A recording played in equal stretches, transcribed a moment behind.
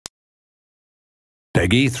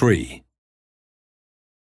Peggy 3.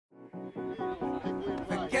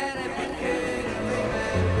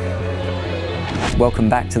 Welcome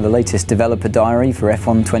back to the latest developer diary for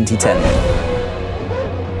F1 2010.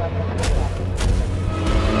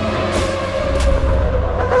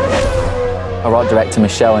 Our art director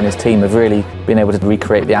Michel and his team have really been able to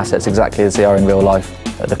recreate the assets exactly as they are in real life.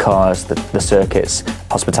 The cars, the circuits,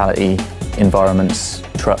 hospitality, environments,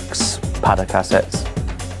 trucks, paddock assets.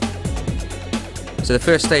 So the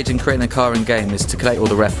first stage in creating a car in game is to collate all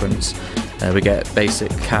the reference. We get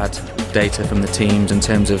basic CAD data from the teams in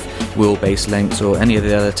terms of wheelbase lengths or any of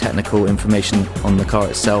the other technical information on the car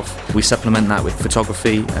itself. We supplement that with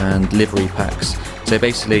photography and livery packs. So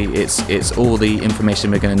basically it's all the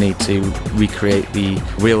information we're going to need to recreate the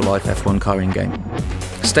real life F1 car in game.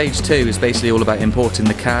 Stage 2 is basically all about importing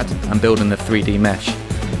the CAD and building the 3D mesh.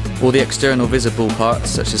 All the external visible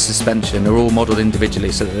parts, such as suspension, are all modelled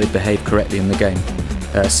individually so that they behave correctly in the game.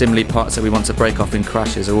 Similarly, parts that we want to break off in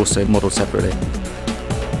crashes are also modelled separately.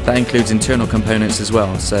 That includes internal components as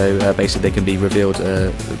well, so basically they can be revealed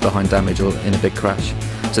behind damage or in a big crash.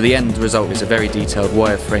 So the end result is a very detailed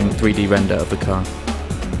wireframe 3D render of the car.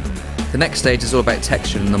 The next stage is all about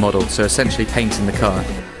texturing the model, so essentially painting the car.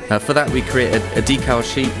 For that we create a decal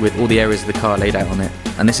sheet with all the areas of the car laid out on it,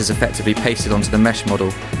 and this is effectively pasted onto the mesh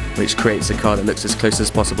model, which creates a car that looks as close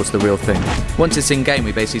as possible to the real thing. Once it's in game,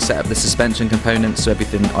 we basically set up the suspension components so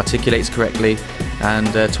everything articulates correctly,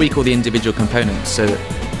 and tweak all the individual components so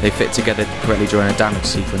that they fit together correctly during a damage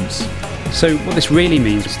sequence. So what this really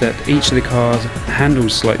means is that each of the cars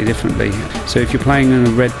handles slightly differently. So if you're playing in a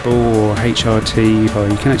Red Bull or HRT,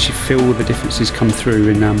 you can actually feel the differences come through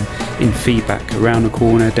in feedback around the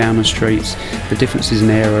corner, down the streets, the differences in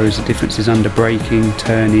aeros, the differences under braking,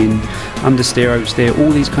 turning, understeer, oversteer,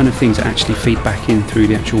 all these kind of things that actually feed back in through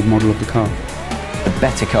the actual model of the car. The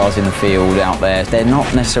better cars in the field out there, they're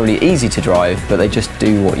not necessarily easy to drive, but they just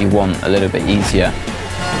do what you want a little bit easier.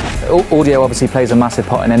 Audio obviously plays a massive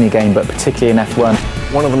part in any game, but particularly in F1.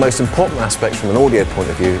 One of the most important aspects from an audio point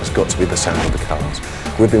of view has got to be the sound of the cars.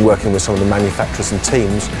 We've been working with some of the manufacturers and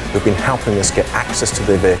teams who've been helping us get access to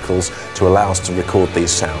their vehicles to allow us to record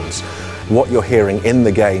these sounds. What you're hearing in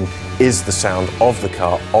the game is the sound of the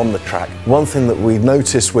car on the track. One thing that we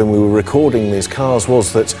noticed when we were recording these cars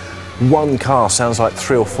was that one car sounds like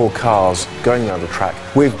 3 or 4 cars going around the track.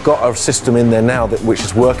 We've got a system in there now which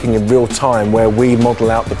is working in real time, where we model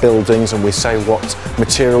out the buildings and we say what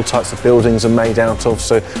material types of buildings are made out of,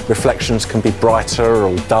 so reflections can be brighter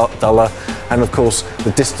or duller, and of course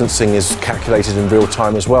the distancing is calculated in real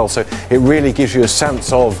time as well, so it really gives you a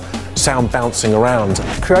sense of sound bouncing around.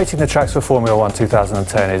 Creating the tracks for Formula 1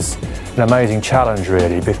 2010 is an amazing challenge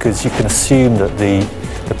really, because you can assume that the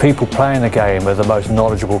people playing the game are the most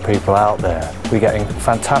knowledgeable people out there. We're getting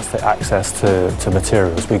fantastic access to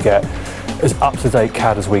materials. We get as up-to-date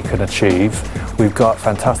CAD as we can achieve. We've got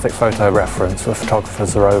fantastic photo reference. The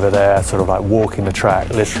photographers are over there sort of like walking the track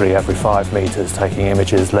literally every 5 meters, taking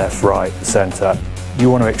images left, right, centre. You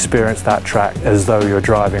want to experience that track as though you're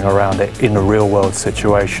driving around it in a real-world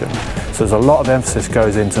situation. So there's a lot of emphasis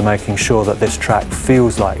goes into making sure that this track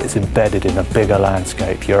feels like it's embedded in a bigger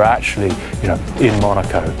landscape. You're actually, in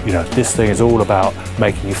Monaco. This thing is all about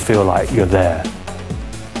making you feel like you're there.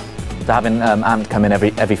 So having AMP come in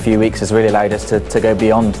every few weeks has really allowed us to go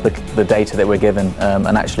beyond the data that we're given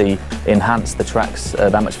and actually enhance the tracks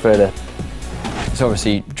that much further. So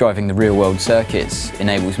obviously driving the real world circuits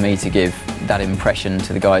enables me to give that impression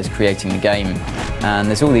to the guys creating the game, and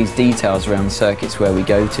there's all these details around the circuits where we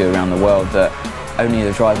go to around the world that only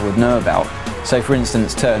the driver would know about. So for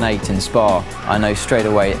instance, turn 8 in Spa, I know straight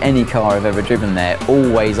away any car I've ever driven there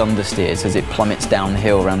always understeers as it plummets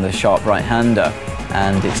downhill around the sharp right-hander.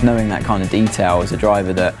 And it's knowing that kind of detail as a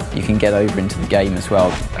driver that you can get over into the game as well.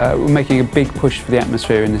 We're making a big push for the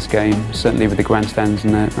atmosphere in this game, certainly with the grandstands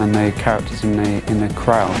and the characters in the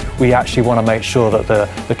crowd. We actually want to make sure that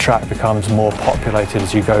the track becomes more populated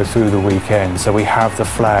as you go through the weekend. So we have the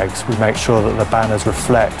flags, we make sure that the banners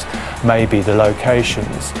reflect maybe the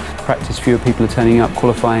locations. Practice, fewer people are turning up,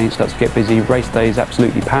 qualifying starts to get busy, race day is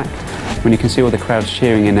absolutely packed. When you can see all the crowds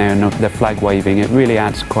cheering in there and their flag waving, it really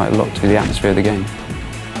adds quite a lot to the atmosphere of the game.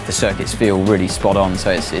 The circuits feel really spot on, so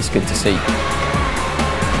it's good to see.